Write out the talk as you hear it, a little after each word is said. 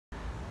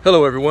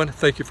Hello everyone,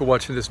 thank you for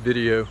watching this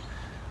video.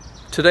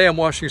 Today I'm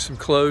washing some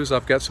clothes.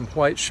 I've got some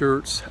white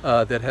shirts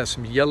that has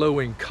some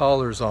yellowing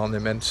collars on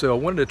them, and so I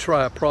wanted to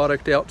try a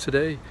product out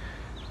today.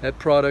 That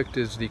product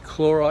is the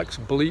Clorox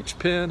Bleach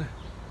pen.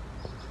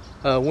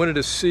 I wanted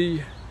to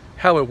see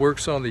how it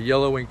works on the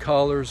yellowing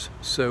collars.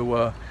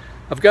 So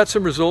I've got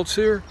some results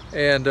here,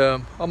 and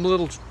I'm a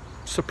little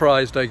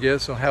surprised, I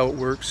guess, on how it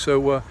works.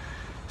 So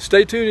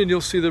stay tuned and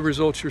you'll see the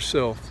results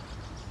yourself.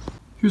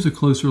 Here's a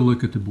closer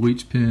look at the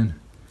Bleach pen.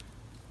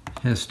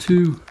 Has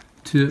two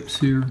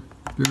tips here,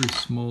 very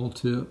small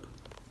tip,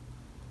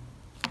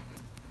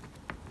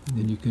 and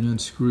then you can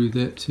unscrew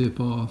that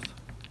tip off.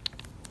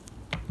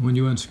 When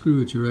you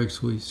unscrew it, you're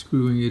actually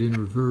screwing it in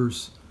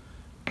reverse.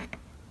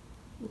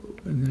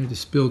 And then I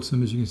just spilled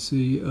some, as you can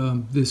see.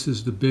 This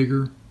is the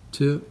bigger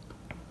tip,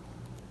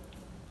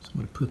 so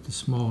I'm going to put the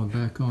small one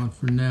back on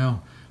for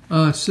now.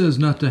 It says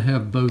not to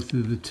have both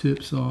of the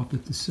tips off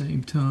at the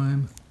same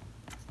time.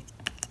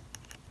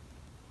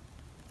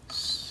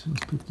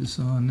 Let's put this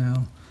on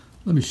now.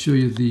 Let me show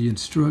you the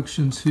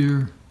instructions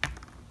here.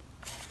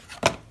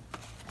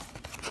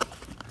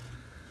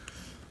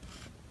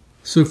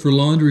 So for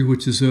laundry,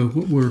 which is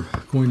what we're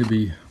going to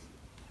be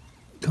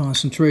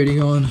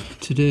concentrating on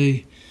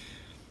today,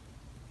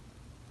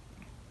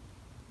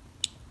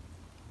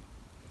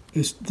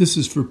 this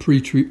is for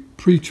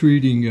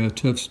pre-treating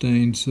tough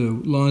stains.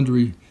 So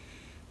laundry,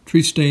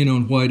 treat stain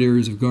on white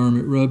areas of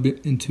garment, rub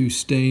it into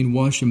stain,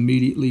 wash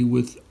immediately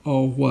with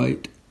all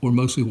white or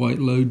mostly white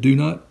load. Do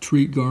not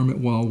treat garment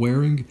while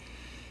wearing.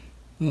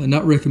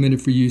 Not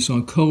recommended for use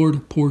on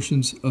colored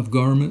portions of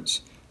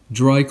garments.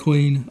 Dry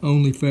clean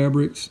only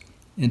fabrics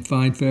and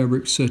fine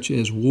fabrics such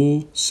as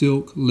wool,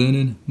 silk,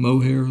 linen,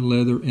 mohair,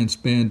 leather, and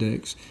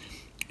spandex.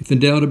 If in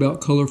doubt about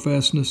color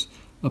fastness,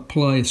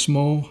 apply a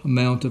small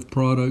amount of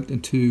product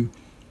into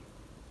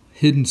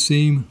hidden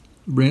seam,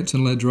 rinse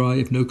and let dry.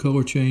 If no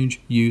color change,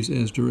 use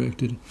as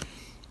directed.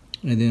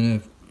 And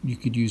then you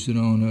could use it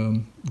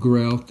on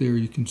grout there,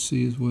 you can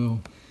see as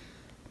well.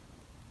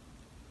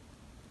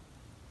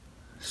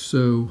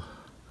 So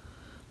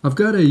I've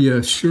got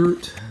a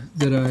shirt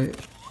that I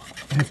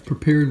have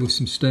prepared with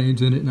some stains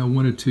in it, and I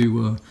wanted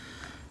to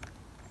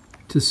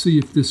see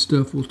if this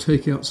stuff will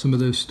take out some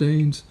of those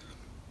stains.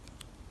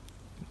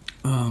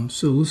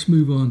 So let's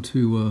move on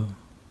to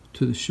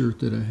the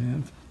shirt that I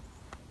have.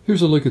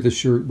 Here's a look at the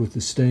shirt with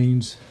the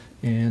stains,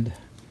 and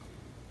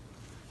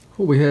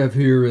what we have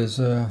here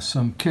is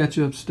some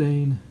ketchup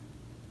stain.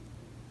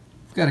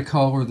 I've got a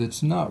collar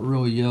that's not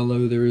really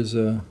yellow. There is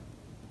a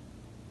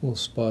little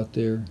spot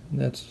there, and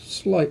that's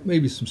slight,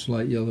 maybe some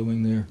slight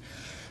yellowing there.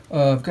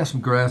 I've got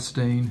some grass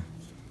stain,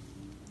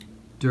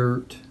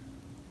 dirt,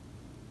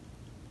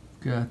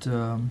 got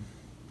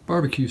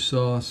barbecue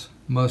sauce,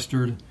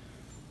 mustard,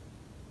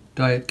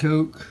 Diet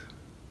Coke,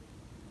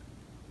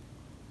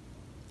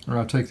 or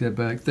I'll take that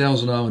back,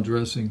 Thousand Island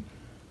dressing,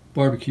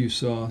 barbecue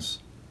sauce,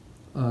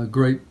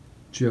 grape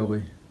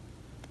jelly.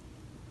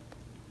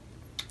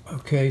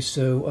 Okay,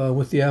 so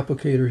with the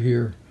applicator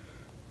here,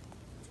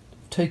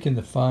 taking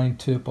the fine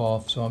tip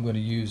off, so I'm going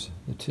to use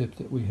the tip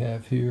that we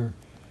have here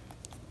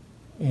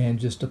and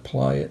just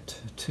apply it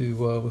to,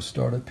 we'll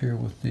start up here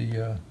with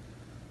the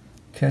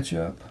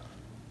ketchup.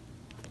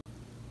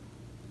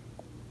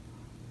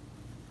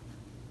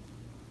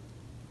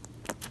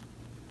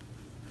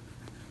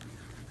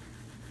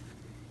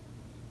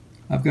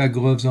 I've got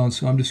gloves on,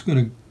 so I'm just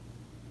going to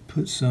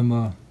put some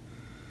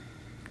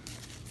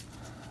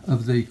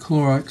of the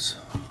Clorox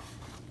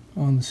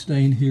on the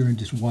stain here and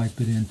just wipe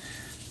it in.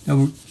 Now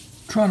we're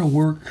trying to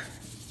work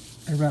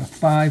at about a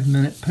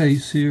 5-minute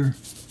pace here,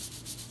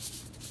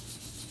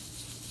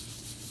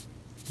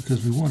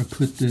 because we want to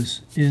put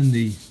this in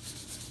the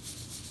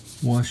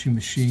washing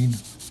machine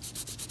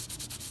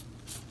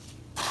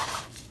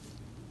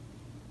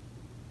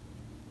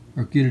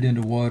or get it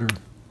into water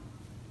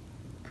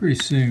pretty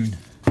soon.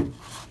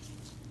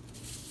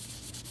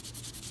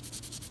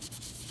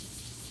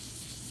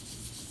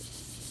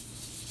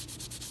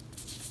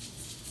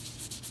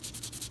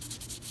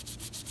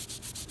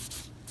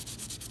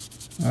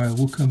 All right,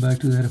 we'll come back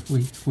to that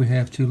if we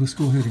have to. Let's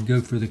go ahead and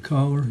go for the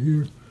collar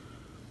here.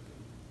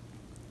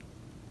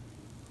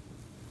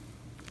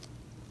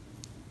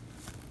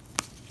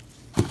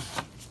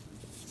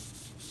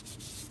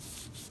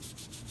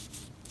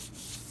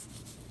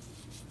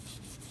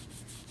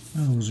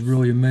 I was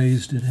really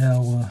amazed at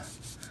how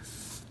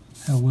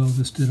well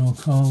this did on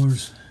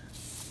collars.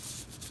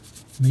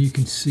 I mean, you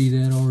can see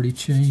that already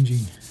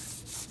changing.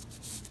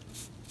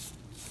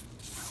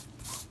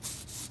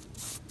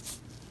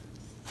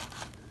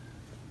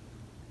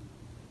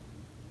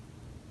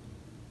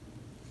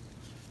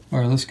 All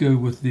right, let's go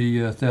with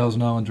the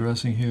Thousand Island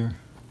dressing here.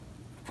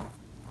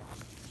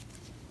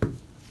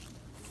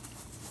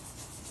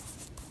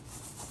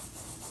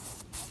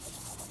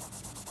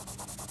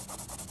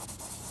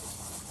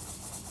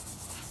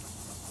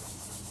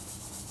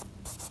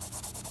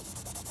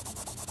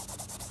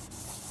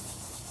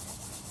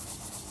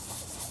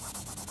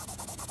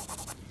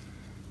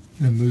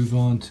 I'm going to move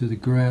on to the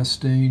grass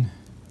stain.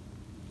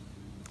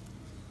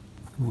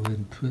 Go ahead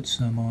and put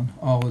some on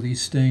all of these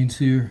stains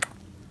here.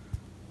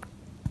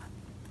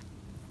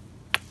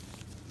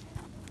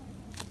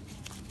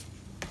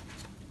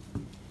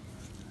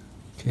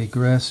 Okay,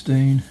 grass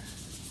stain.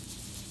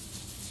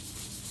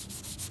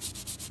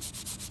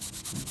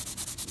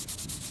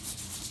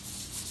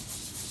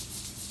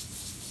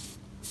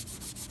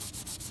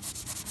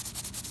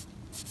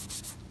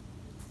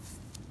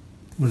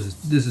 What is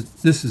this?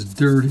 This is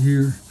dirt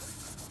here.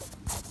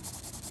 I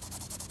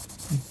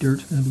think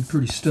dirt's going to be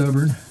pretty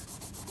stubborn.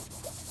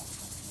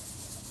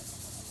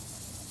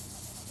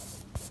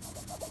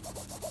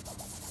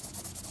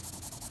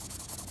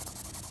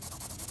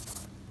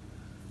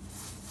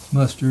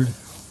 Mustard.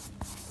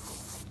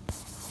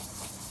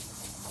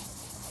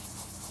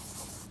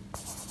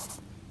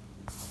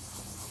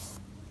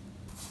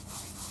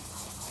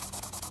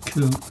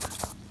 Coke.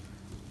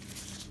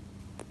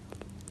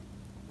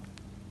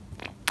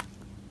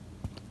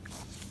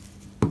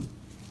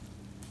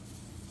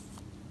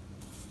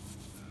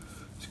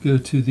 Let's go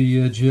to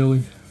the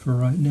jelly for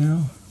right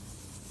now.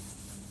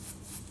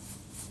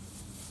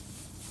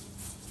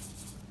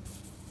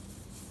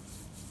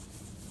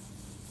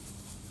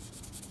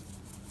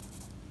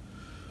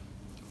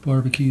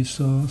 Barbecue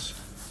sauce,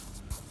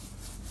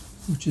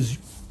 which is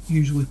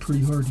usually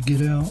pretty hard to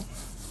get out.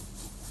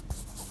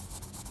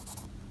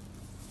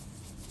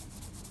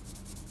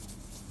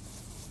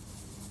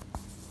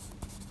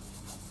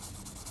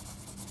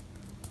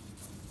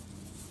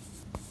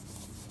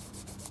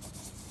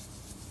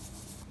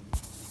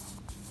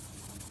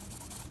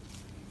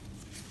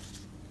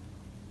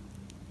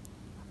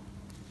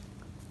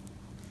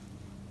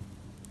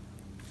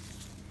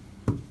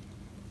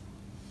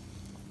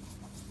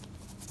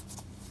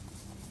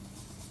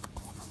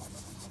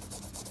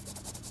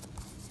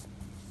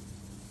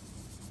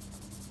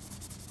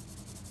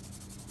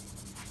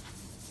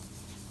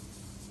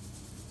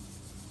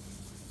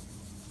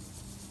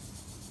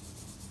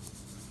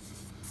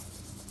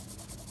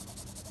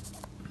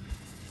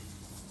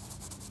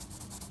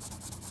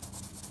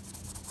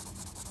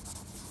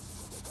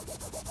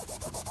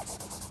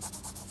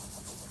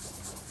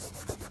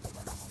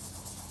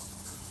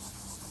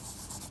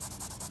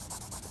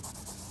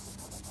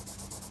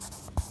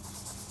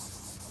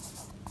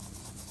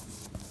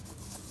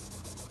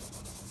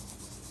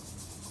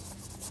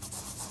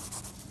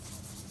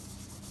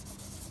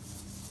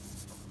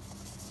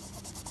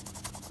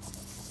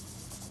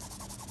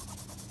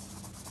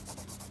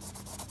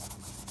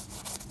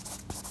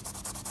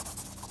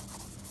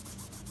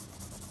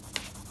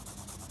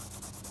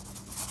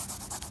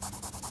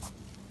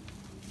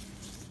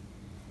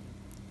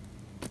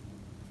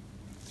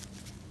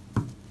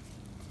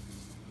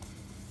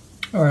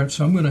 All right,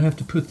 so I'm going to have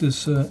to put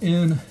this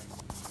in.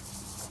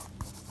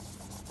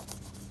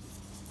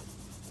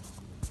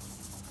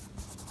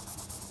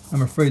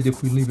 I'm afraid that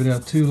if we leave it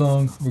out too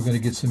long, we're going to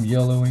get some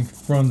yellowing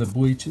from the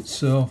bleach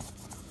itself.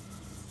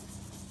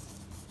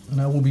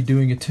 And I will be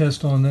doing a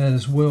test on that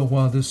as well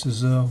while this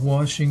is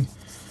washing.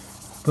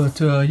 But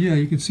yeah,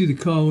 you can see the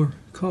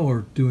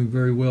color doing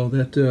very well.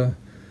 That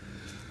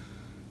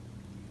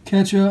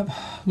ketchup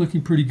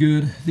looking pretty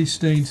good. These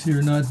stains here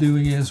are not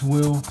doing as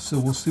well, so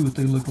we'll see what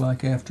they look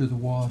like after the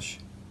wash.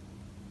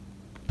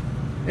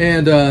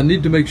 And I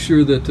need to make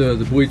sure that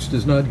the bleach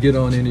does not get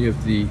on any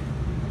of the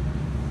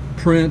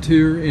print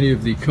here, any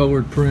of the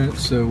colored print.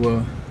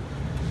 So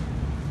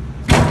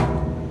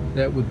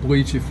that would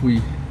bleach if we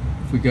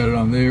got it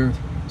on there.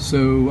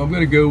 So I'm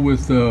going to go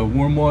with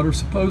warm water.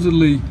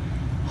 Supposedly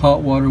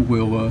hot water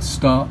will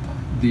stop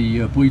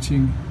the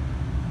bleaching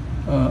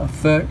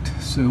effect.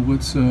 So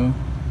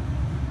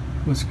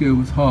let's go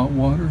with hot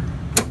water.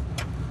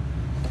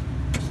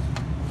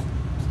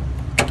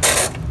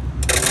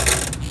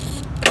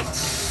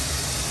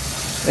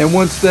 And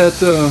once that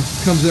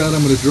comes out,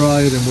 I'm going to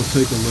dry it and we'll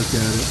take a look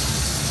at it.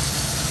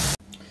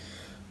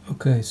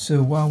 Okay,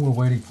 so while we're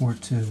waiting for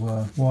it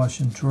to wash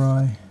and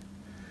dry,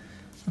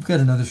 I've got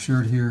another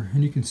shirt here,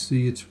 and you can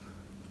see it's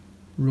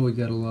really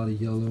got a lot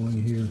of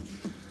yellowing here.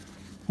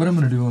 What I'm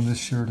going to do on this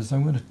shirt is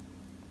I'm going to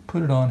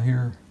put it on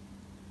here,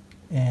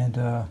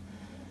 and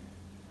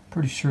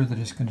pretty sure that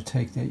it's going to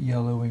take that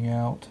yellowing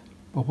out.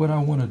 But what I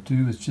want to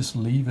do is just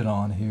leave it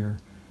on here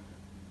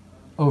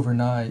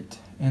overnight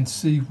and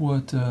see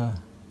what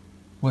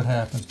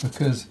happens,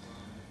 because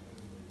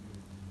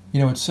you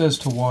know it says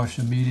to wash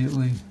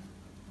immediately,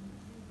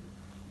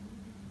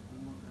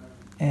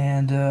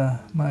 and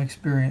my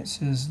experience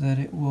is that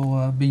it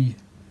will be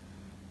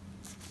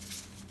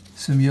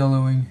some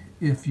yellowing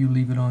if you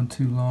leave it on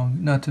too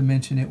long. Not to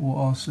mention it will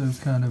also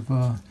kind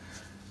of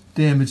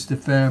damage the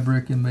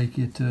fabric and make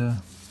it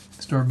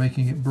start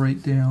making it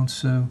break down.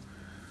 So,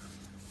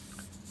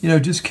 you know,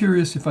 just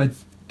curious if I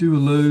do a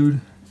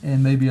load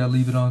and maybe I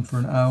leave it on for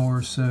an hour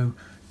or so.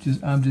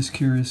 I'm just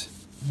curious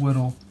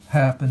what'll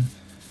happen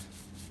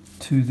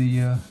to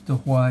the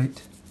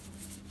white.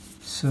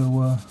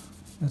 So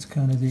that's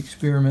kind of the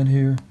experiment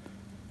here.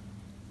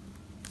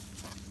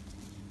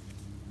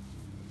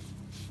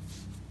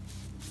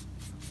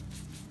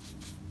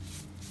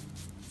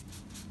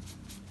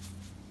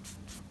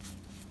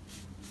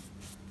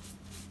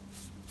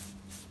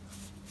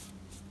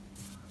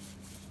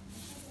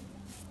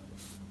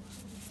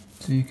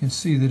 So you can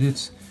see that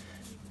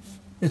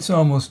it's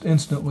almost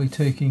instantly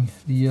taking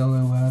the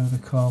yellow out of the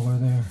collar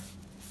there.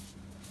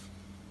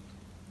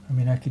 I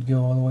mean, I could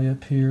go all the way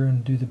up here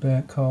and do the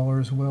back collar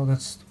as well.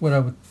 That's what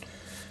I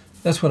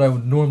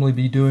would normally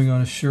be doing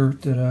on a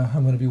shirt that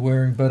I'm going to be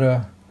wearing.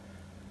 But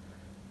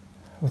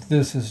with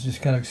this, it's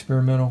just kind of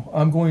experimental.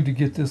 I'm going to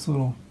get this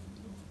little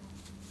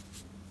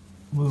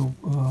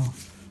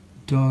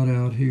dot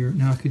out here.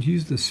 Now I could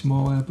use the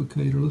small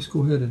applicator. Let's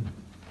go ahead and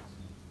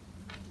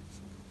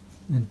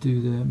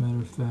do that, matter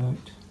of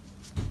fact.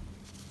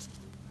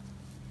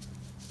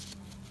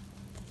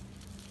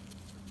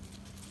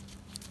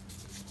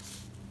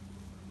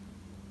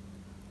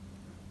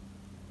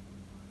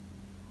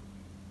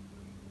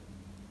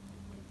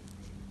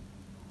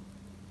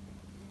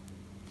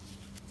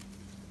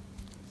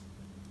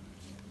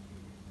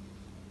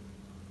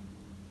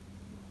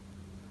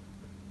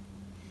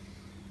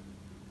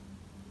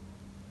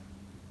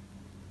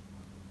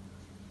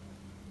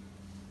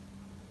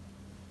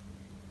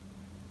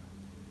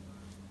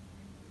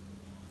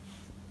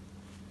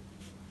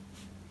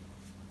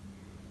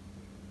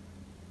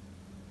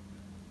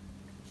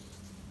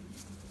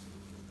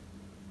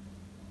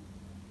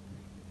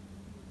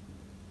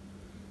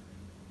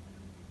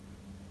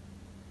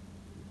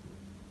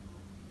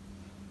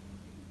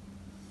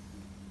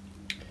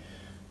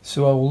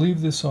 So I will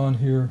leave this on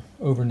here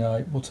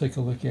overnight. We'll take a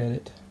look at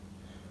it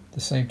at the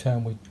same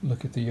time we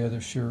look at the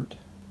other shirt.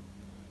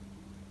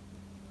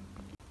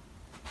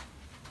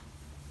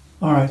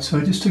 Alright, so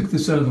I just took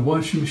this out of the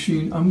washing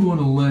machine. I'm going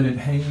to let it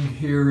hang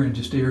here and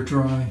just air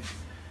dry.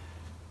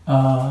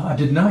 I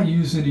did not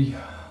use any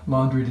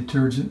laundry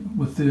detergent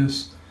with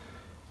this,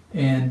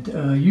 and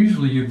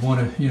usually you'd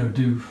want to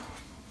do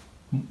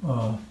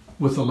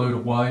with a load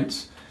of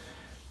whites.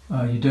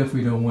 You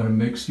definitely don't want to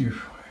mix your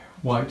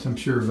whites. I'm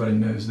sure everybody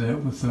knows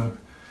that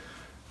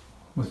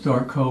with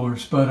dark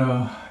colors.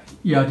 But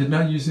yeah, I did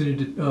not use any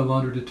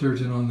laundry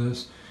detergent on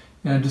this.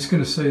 And I'm just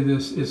going to say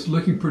this, it's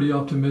looking pretty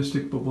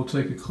optimistic, but we'll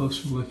take a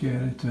closer look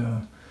at it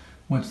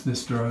once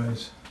this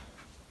dries.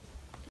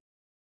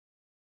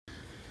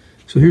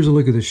 So here's a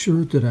look at the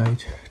shirt that I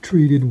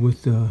treated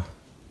with the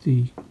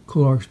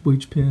Clorox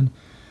bleach pen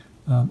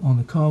on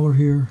the collar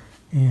here,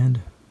 and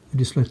I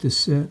just let this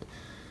set.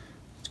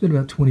 It's been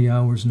about 20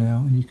 hours now,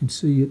 and you can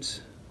see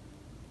it's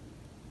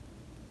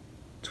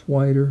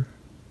whiter.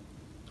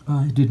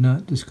 I did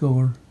not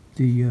discolor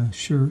the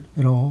shirt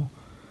at all.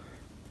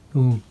 A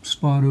little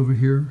spot over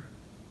here,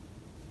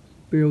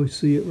 barely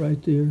see it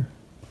right there,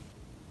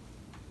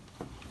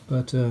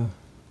 but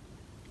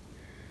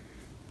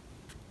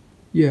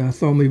yeah, I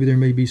thought maybe there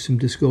may be some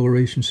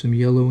discoloration, some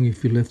yellowing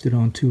if you left it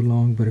on too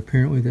long, but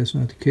apparently that's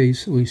not the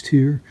case, at least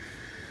here.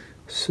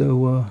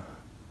 So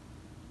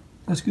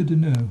that's good to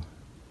know.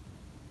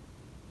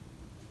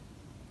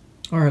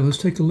 Alright, let's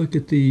take a look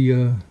at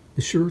the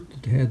shirt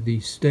that had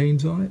the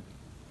stains on it.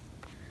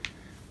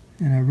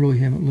 And I really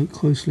haven't looked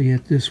closely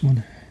at this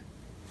one.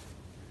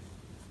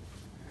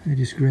 I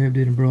just grabbed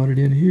it and brought it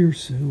in here,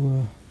 so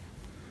I'm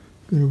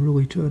going to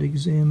really try to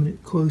examine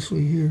it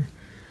closely here.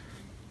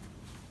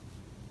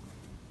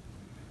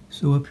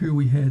 So up here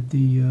we had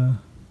the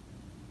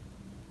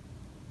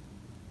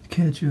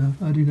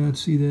ketchup. I do not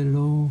see that at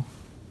all.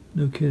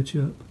 No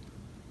ketchup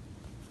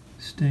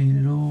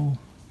stain at all.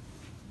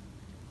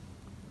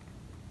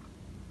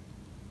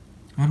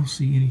 I don't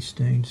see any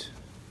stains.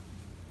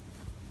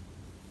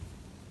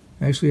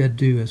 Actually, I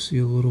do. I see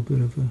a little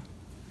bit of a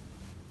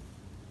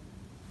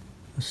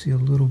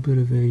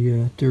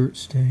dirt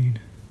stain.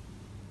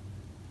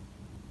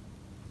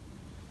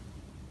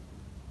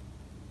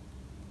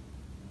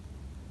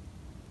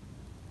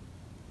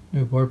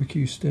 No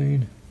barbecue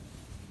stain.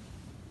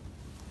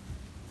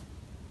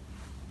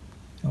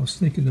 I was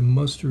thinking the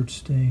mustard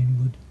stain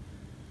would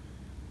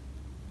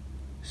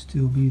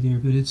still be there,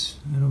 but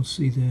I don't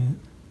see that.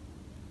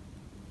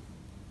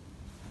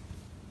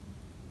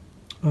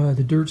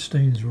 The dirt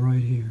stain is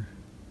right here.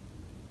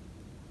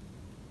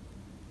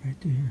 Right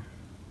there.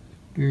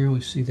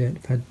 Barely see that.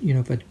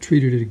 If I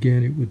treated it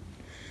again, it would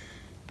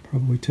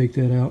probably take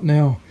that out.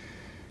 Now,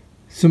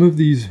 some of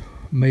these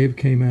may have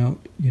came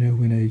out,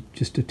 in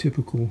just a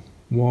typical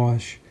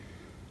wash.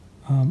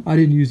 I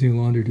didn't use any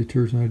laundry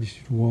detergent. I just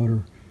used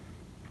water.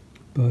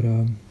 But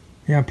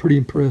yeah, I'm pretty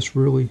impressed,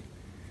 really,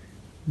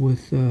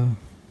 with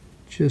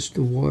just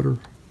the water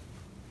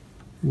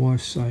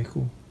wash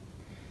cycle.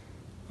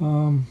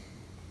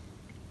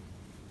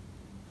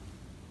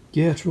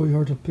 Yeah, it's really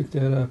hard to pick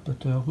that up,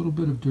 but a little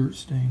bit of dirt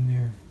stain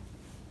there.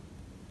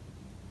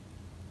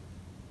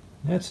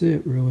 That's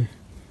it, really.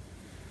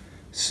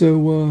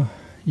 So,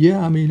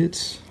 yeah, I mean,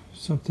 it's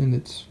something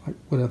that's, I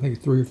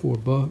think, $3 or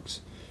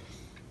 $4.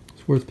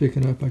 It's worth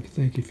picking up, I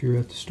think, if you're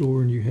at the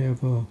store and you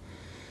have,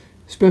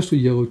 especially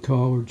yellow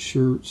collared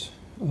shirts,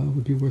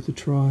 would be worth a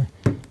try,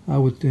 I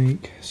would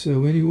think.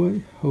 So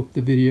anyway, hope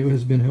the video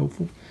has been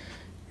helpful,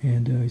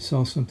 and you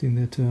saw something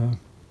that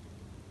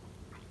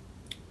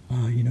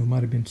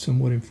might have been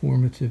somewhat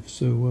informative.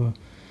 So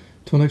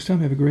till next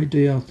time, have a great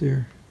day out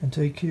there, and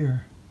take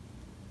care.